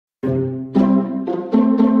Bruh.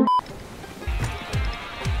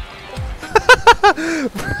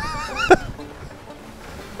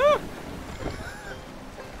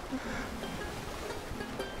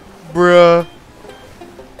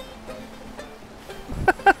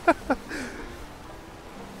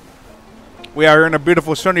 We are in a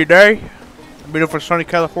beautiful sunny day. Beautiful sunny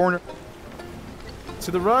California.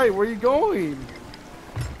 To the right, where are you going?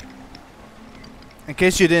 In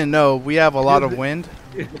case you didn't know, we have a lot of wind.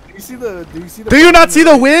 Do you see the? Do you not see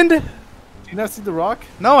the wind? Do you not see the rock?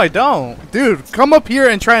 No, I don't. Dude, come up here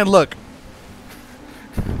and try and look.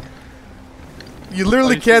 You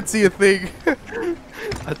literally can't see a thing.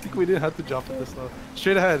 I think we didn't have to jump at this though.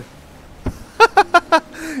 Straight ahead.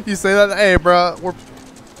 You say that? Hey, bro,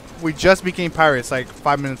 we just became pirates like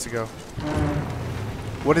 5 minutes ago.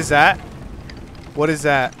 What is that? What is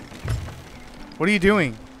that? What are you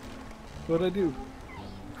doing? What'd I do?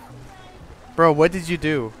 Bro, what did you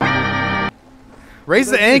do?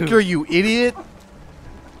 Raise the anchor, you idiot.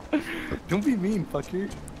 Don't be mean,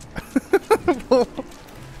 fucker.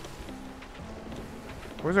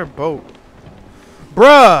 Where's our boat?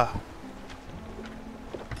 Bruh!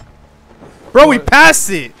 Bro, we passed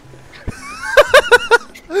it!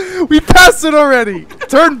 We passed it already!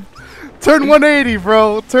 Turn 180,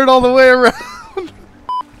 bro. Turn all the way around.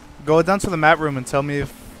 Go down to the map room and tell me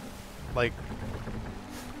if, like,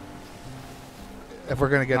 if we're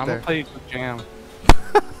gonna get there. I'm gonna play jam.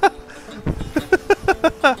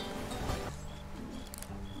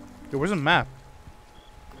 Yo, where's the map?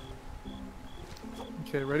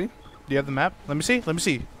 Okay, ready? Do you have the map? Let me see. Let me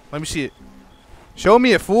see. Let me see it. Show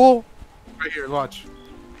me it, fool. Right here, watch.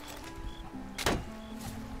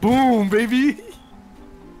 Boom, baby.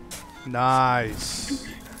 Nice.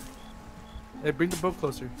 Hey, bring the boat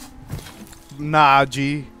closer. Nah,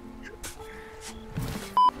 G.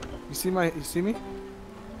 You see me?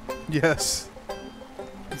 Yes.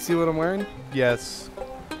 You see what I'm wearing? Yes.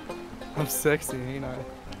 I'm sexy, ain't I?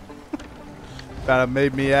 That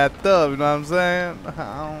made me act up, you know what I'm saying?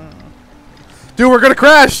 Dude, we're gonna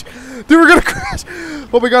crash! Dude, we're gonna crash!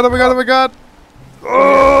 Oh my god, oh my god, oh my god!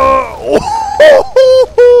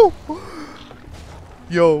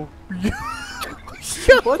 Yo.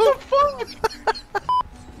 What the fuck?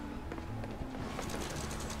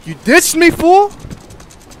 You ditched me, fool?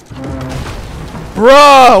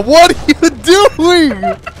 Bruh, what are you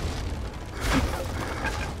doing?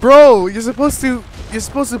 Bro, you're supposed to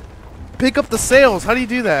pick up the sails. How do you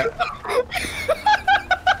do that?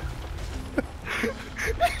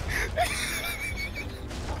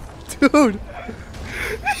 Dude.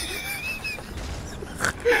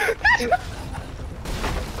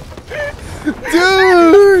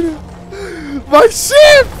 Dude! My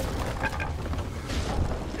ship!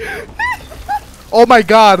 Oh my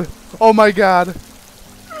god. Oh my god.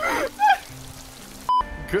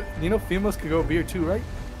 Good. You know females could go beer too, right?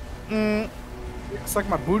 It's like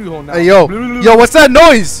my booty hole now. Hey, yo. Yo, what's that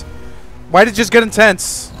noise? Why did it just get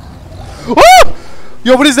intense? Oh!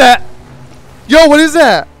 Yo, what is that? Yo, what is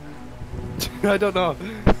that? I don't know.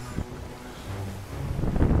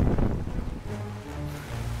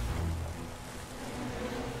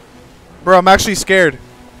 Bro, I'm actually scared.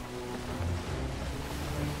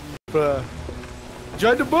 Bruh.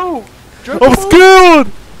 Drive the boat! I'm scared!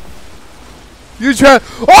 You try.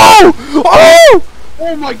 Oh! Oh!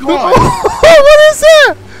 Oh my god! What is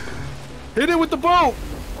that? Hit it with the boat!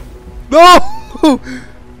 No!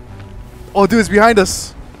 Oh, dude, it's behind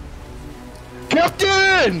us.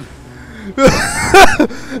 Captain!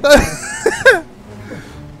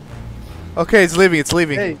 Okay, it's leaving. It's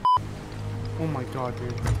leaving. Hey. Oh my god,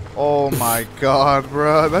 dude. Oh my god,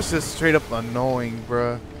 bro. That's just straight up annoying,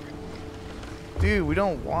 bro. Dude, we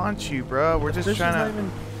don't want you, bro. We're just trying to.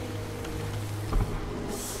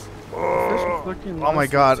 Oh my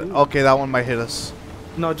god. Okay, that one might hit us.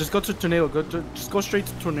 No, just go to tornado. Just go straight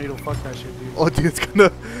to tornado. Fuck that shit, dude. Oh, dude, it's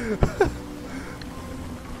gonna.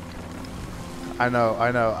 I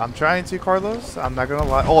know. I'm trying to, Carlos. I'm not gonna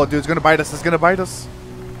lie. Oh, dude, it's gonna bite us. It's gonna bite us.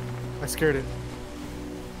 I scared it.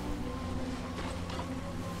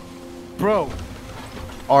 Bro.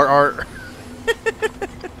 R.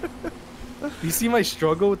 You see my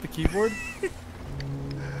struggle with the keyboard?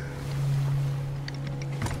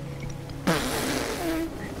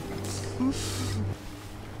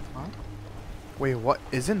 Huh? Wait, what?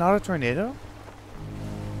 Is it not a tornado?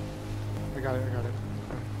 I got it.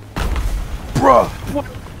 Bruh! What?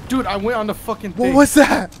 Dude, I went on the fucking thing. What was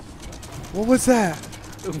that? What was that?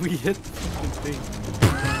 We hit the fucking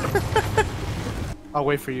thing. I'll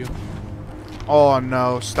wait for you. Oh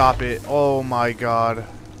no, stop it. Oh my god.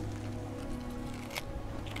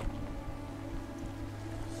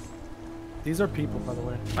 These are people, by the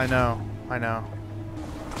way. I know. I know.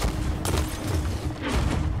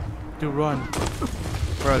 Dude, run.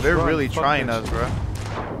 Bro, they're run, really fuck trying this. us, bro.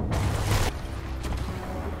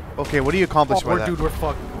 Okay, what do you accomplish by that? Dude, we're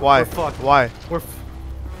fucked. Why? We're fucked. Why?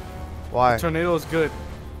 Why? Tornado is good.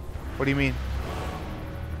 What do you mean?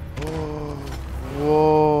 Oh.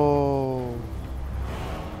 Whoa.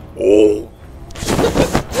 Oh.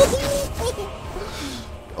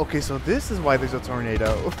 Okay, so this is why there's a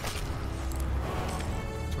tornado.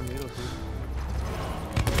 Tornado, dude.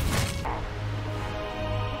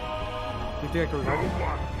 You think I can revive you?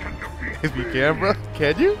 If you can, bro.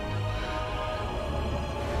 Can you?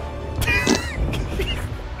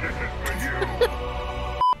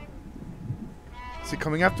 Is it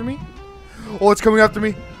coming after me? Oh, it's coming after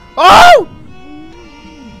me. Oh!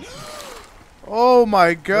 Oh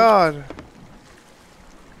my god.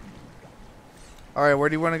 Alright, where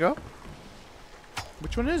do you want to go?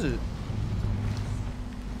 Which one is it?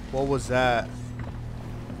 What was that?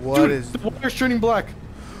 What Dude, is... the water's turning black.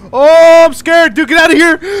 Oh, I'm scared. Dude, get out of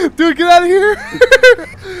here. Dude, get out of here.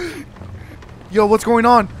 Yo, what's going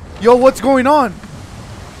on? Yo, what's going on?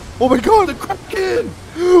 Oh my god. The Kraken!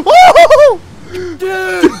 Oh! Dude!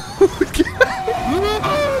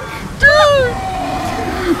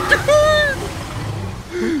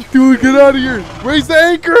 Dude! Dude, get out of here. Raise the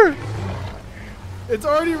anchor. It's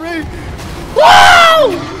already raised.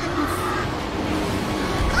 Whoa!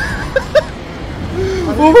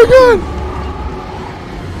 Oh my god.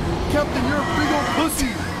 Captain, you're a big old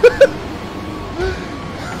pussy.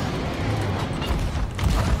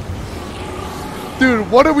 Dude,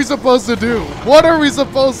 what are we supposed to do? What are we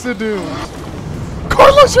supposed to do?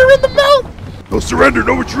 Carlos, you're in the mouth! No surrender,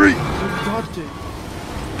 no retreat! We dodged it.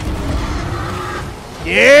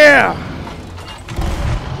 Yeah!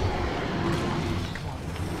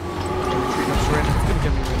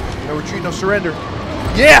 No retreat, no surrender.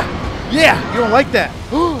 Yeah! Yeah! You don't like that.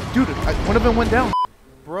 Dude, one of them went down.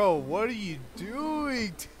 Bro, what are you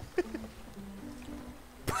doing?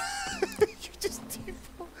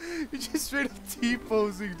 You're just straight up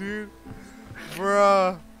T-posing, dude.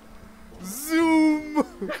 Bruh. Zoom.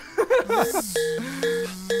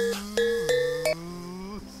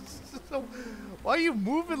 Why are you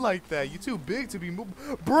moving like that? You're too big to be moving.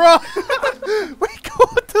 Bruh. Wait, go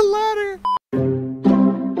up the ladder.